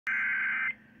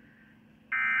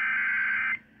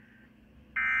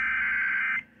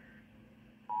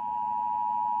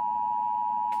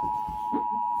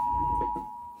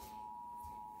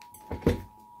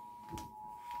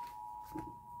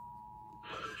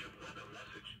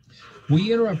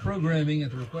We interrupt programming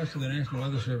at the request of the National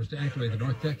Weather Service to activate the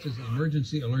North Texas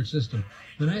Emergency Alert System.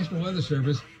 The National Weather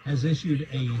Service has issued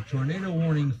a tornado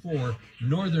warning for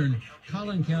northern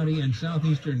Collin County and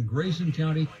southeastern Grayson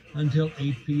County until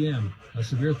 8 p.m. A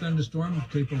severe thunderstorm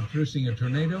capable of producing a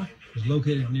tornado is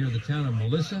located near the town of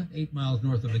Melissa, 8 miles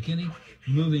north of McKinney,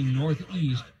 moving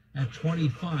northeast at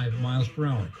 25 miles per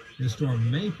hour. This storm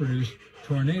may produce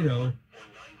tornado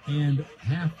and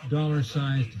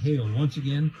half-dollar-sized hail. Once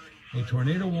again, a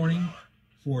tornado warning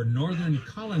for northern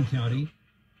Collin County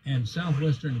and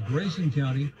southwestern Grayson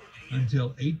County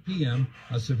until 8 p.m.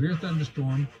 A severe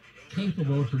thunderstorm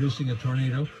capable of producing a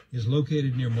tornado is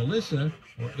located near Melissa,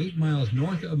 or 8 miles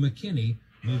north of McKinney,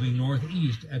 moving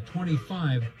northeast at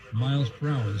 25 miles per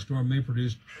hour. The storm may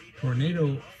produce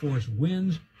tornado-force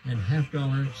winds and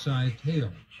half-dollar-sized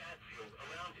hail.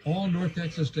 All North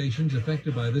Texas stations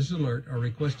affected by this alert are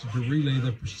requested to relay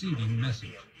the preceding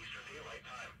message.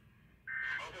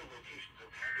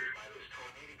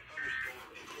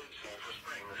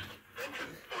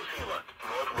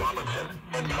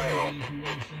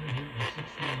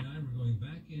 We're going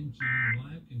back into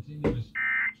live continuous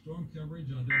storm coverage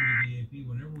on WBAP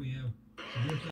whenever we have severe